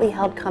privately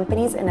held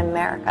companies in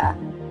America.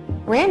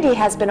 Randy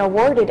has been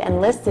awarded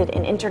and listed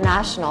in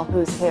international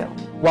Who's Who.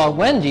 While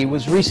Wendy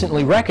was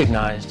recently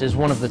recognized as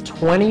one of the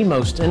 20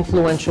 most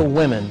influential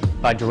women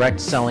by Direct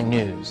Selling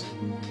News.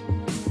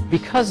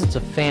 Because it's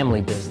a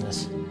family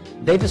business,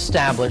 they've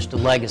established a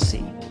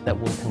legacy that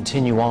will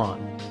continue on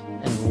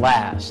and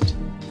last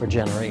for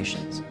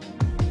generations.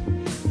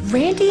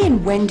 Randy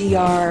and Wendy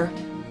are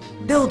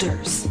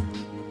builders.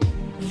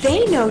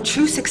 They know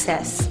true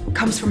success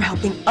comes from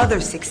helping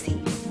others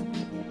succeed.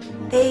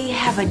 They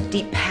have a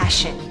deep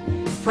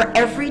passion for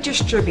every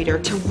distributor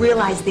to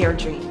realize their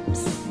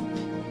dreams.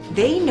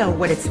 They know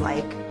what it's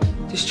like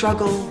to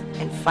struggle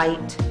and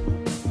fight,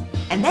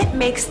 and that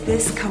makes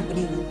this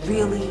company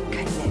really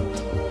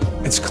connect.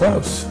 It's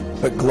close,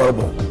 but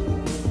global.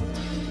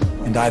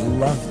 And I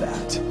love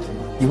that.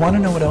 You want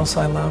to know what else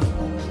I love?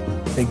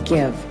 They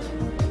give.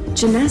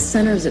 Jeunesse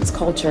centers its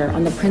culture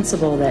on the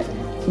principle that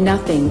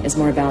nothing is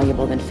more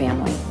valuable than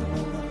family.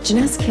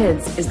 Jeunesse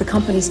Kids is the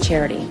company's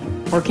charity,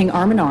 working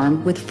arm in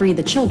arm with Free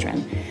the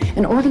Children,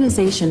 an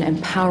organization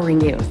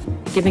empowering youth,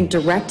 giving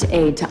direct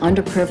aid to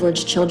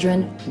underprivileged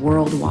children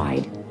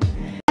worldwide.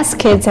 Jeunesse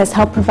Kids has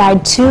helped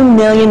provide 2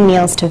 million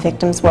meals to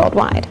victims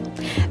worldwide.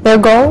 Their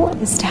goal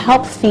is to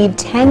help feed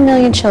 10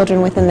 million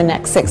children within the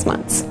next 6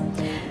 months.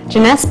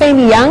 Jeunesse may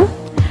be young,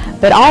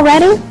 but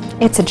already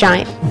it's a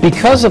giant.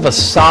 Because of a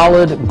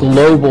solid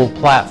global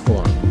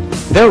platform,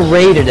 they're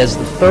rated as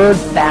the 3rd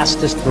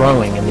fastest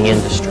growing in the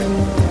industry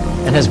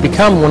and has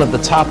become one of the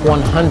top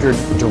 100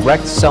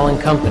 direct selling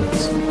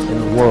companies in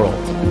the world.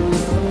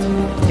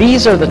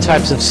 These are the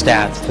types of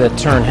stats that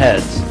turn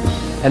heads,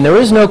 and there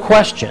is no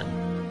question,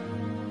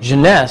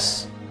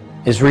 Jeunesse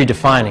is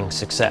redefining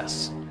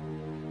success.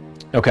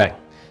 Okay,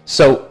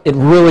 so it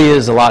really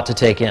is a lot to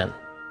take in,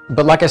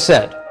 but like I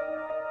said,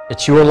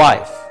 it's your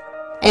life.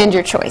 And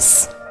your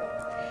choice.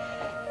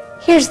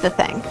 Here's the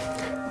thing.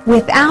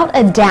 Without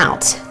a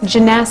doubt,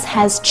 Jeunesse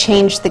has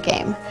changed the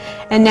game,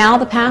 and now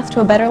the path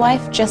to a better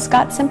life just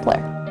got simpler.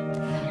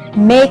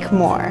 Make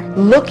more,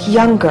 look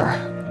younger,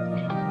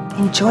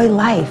 enjoy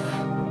life.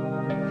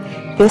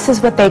 This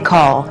is what they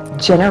call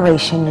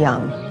Generation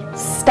Young.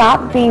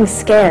 Stop being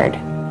scared.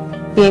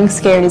 Being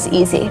scared is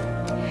easy.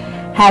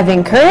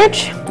 Having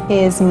courage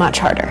is much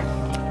harder.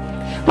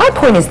 My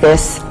point is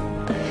this.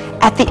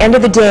 At the end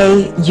of the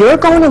day, you're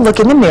going to look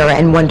in the mirror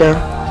and wonder,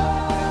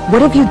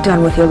 what have you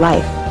done with your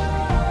life?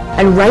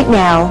 And right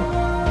now,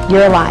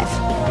 you're alive.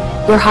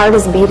 Your heart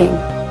is beating.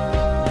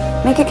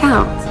 Make it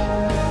count.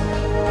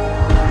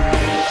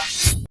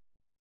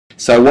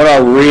 So what I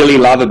really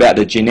love about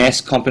the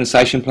Jeunesse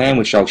compensation plan,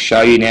 which I'll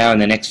show you now in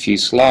the next few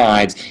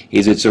slides,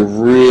 is it's a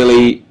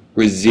really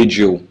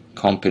residual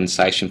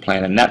compensation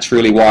plan, and that's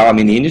really why I'm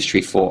in the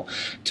industry for,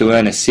 to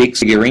earn a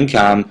 6-figure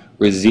income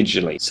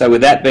residually. So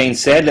with that being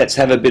said, let's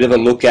have a bit of a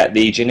look at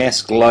the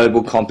Jeunesse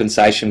Global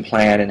Compensation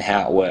Plan and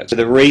how it works. So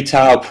the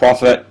retail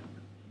profit,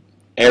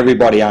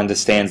 everybody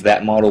understands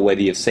that model,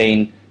 whether you've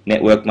seen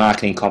network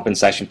marketing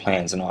compensation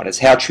plans or not. It's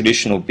how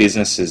traditional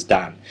business is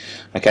done.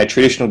 Okay,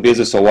 traditional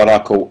business, or what I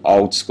call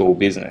old school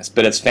business.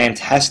 But it's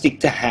fantastic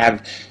to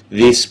have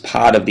this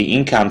part of the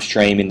income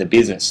stream in the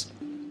business.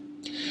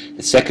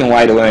 The second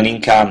way to earn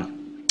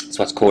income is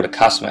what's called a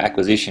customer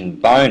acquisition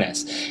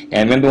bonus. Now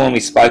remember when we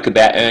spoke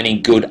about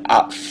earning good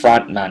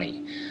upfront money.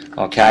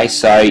 Okay,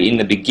 so in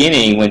the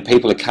beginning, when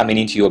people are coming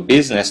into your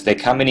business, they're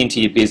coming into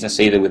your business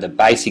either with a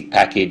basic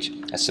package,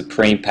 a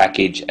supreme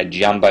package, a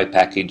jumbo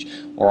package,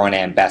 or an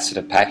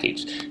ambassador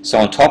package. So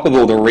on top of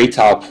all the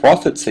retail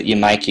profits that you're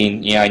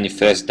making, you know, in your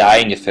first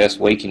day, in your first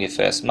week, in your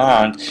first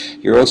month,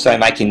 you're also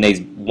making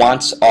these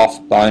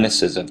once-off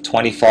bonuses of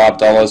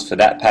 $25 for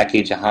that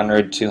package,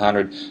 $100,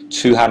 $200,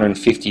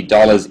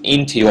 $250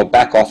 into your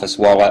back office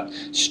wallet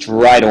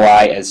straight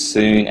away as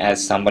soon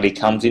as somebody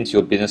comes into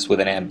your business with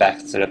an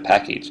ambassador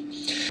package.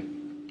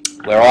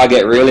 Where I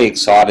get really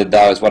excited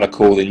though is what I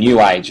call the new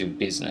age of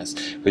business,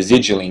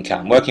 residual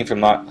income, working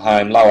from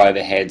home, low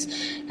overheads,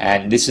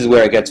 and this is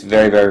where it gets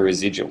very, very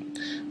residual.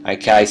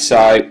 Okay,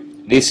 so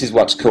this is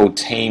what's called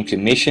team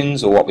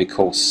commissions, or what we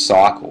call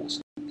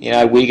cycles. You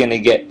know, we're going to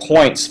get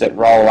points that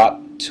roll up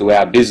to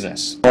our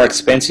business. The more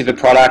expensive a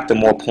product, the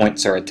more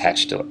points are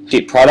attached to it. The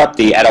product,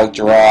 the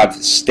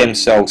adult-derived stem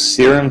cell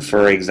serum,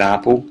 for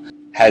example,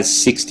 has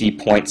 60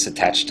 points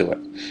attached to it.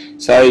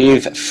 So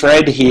if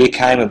Fred here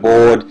came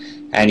aboard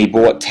and he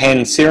bought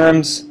 10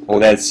 serums, well,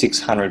 that's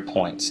 600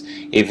 points.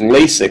 If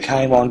Lisa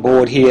came on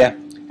board here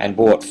and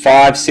bought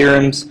 5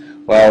 serums,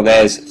 well,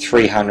 there's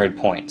 300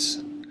 points.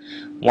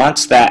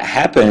 Once that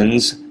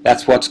happens,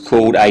 that's what's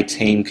called a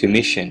team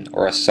commission,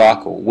 or a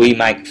cycle. We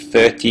make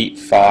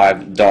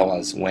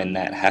 $35 when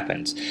that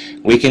happens.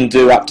 We can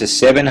do up to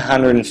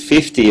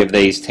 750 of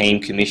these team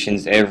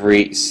commissions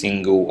every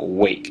single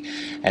week,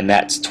 and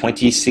that's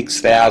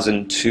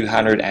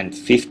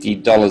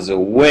 $26,250 a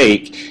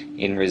week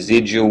in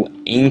residual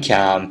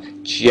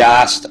income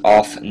just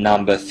off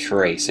number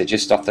 3, so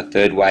just off the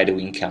third way to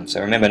income.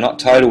 So remember, not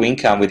total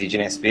income with your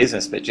Jeunesse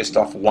business, but just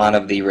off one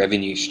of the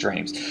revenue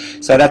streams.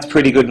 So that's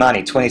pretty good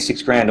money,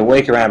 26 grand a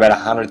week, around about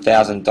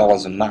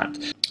 $100,000 a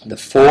month. The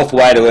fourth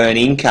way to earn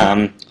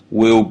income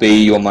will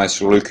be your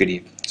most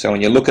lucrative. So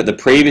when you look at the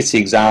previous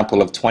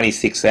example of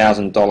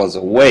 $26,000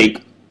 a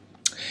week,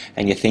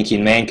 and you're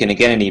thinking, man, can it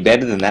get any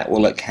better than that?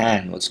 Well, it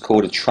can. What's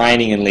called a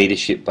training and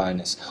leadership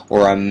bonus,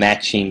 or a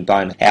matching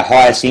bonus. Our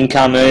highest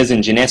income earners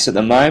in Jeunesse at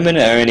the moment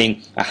are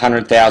earning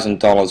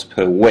 $100,000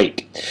 per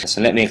week.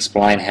 So let me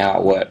explain how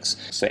it works.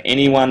 So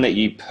anyone that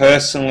you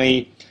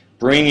personally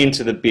bring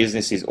into the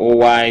business is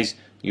always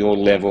your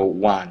level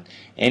 1.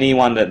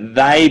 Anyone that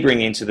they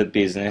bring into the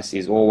business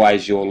is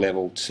always your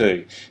level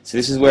 2. So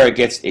this is where it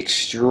gets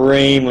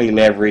extremely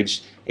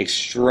leveraged,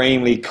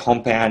 extremely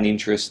compound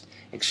interest,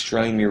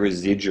 extremely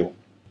residual.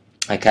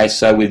 Okay,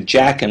 so with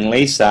Jack and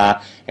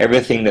Lisa,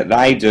 everything that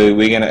they do,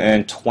 we're going to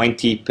earn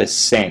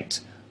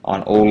 20%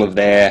 on all of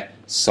their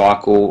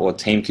cycle or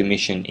team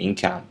commission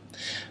income.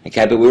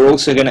 Okay, but we're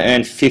also going to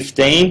earn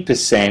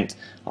 15%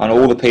 on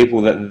all the people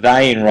that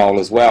they enroll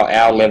as well,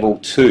 our level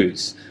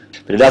 2s.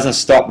 But it doesn't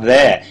stop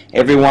there.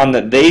 Everyone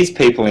that these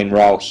people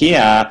enroll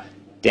here,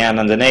 down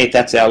underneath,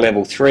 that's our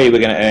level 3, we're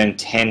going to earn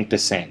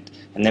 10%.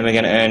 And then we're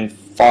going to earn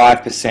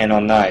 5%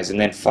 on those, and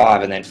then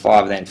 5, and then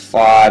 5, and then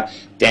 5,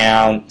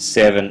 down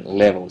 7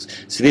 levels.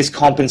 So this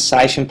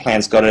compensation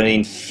plan's got an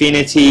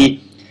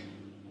infinity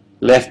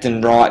left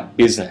and right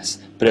business,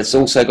 but it's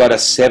also got a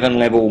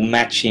 7-level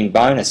matching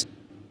bonus.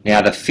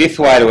 Now the fifth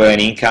way to earn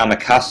income, a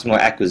customer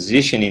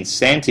acquisition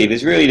incentive,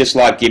 is really just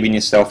like giving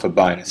yourself a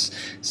bonus.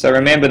 So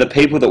remember, the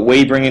people that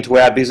we bring into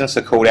our business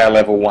are called our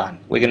level 1.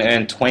 We're going to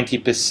earn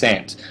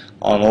 20%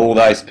 on all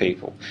those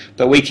people.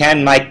 But we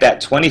can make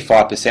that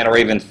 25% or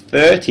even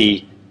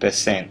 30%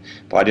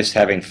 by just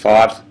having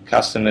 5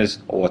 customers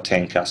or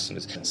 10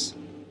 customers.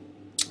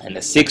 And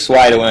the sixth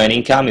way to earn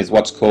income is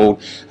what's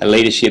called a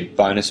leadership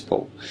bonus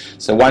pool.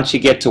 So once you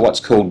get to what's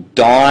called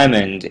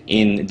diamond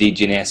in the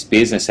Jeunesse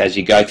business, as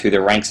you go through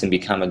the ranks and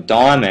become a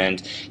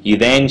diamond, you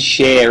then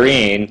share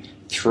in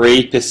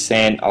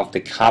 3% of the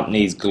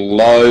company's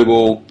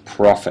global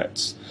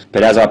profits.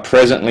 But as I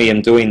presently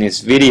am doing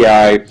this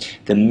video,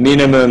 the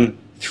minimum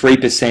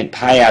 3%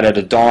 payout at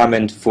a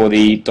diamond for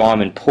the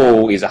diamond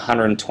pool is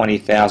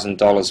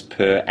 $120,000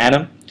 per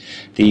annum.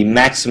 The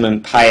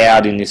maximum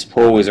payout in this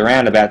pool is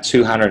around about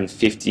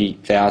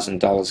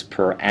 $250,000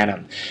 per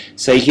annum.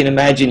 So you can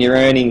imagine you're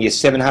earning your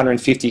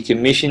 750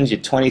 commissions,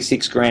 your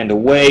 26 grand a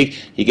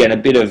week, you get a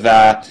bit of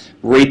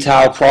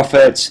retail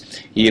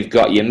profits, you've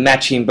got your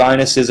matching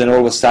bonuses, and all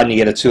of a sudden you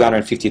get a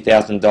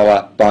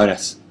 $250,000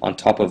 bonus on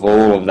top of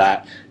all of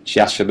that,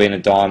 just for being a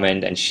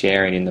diamond and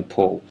sharing in the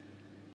pool.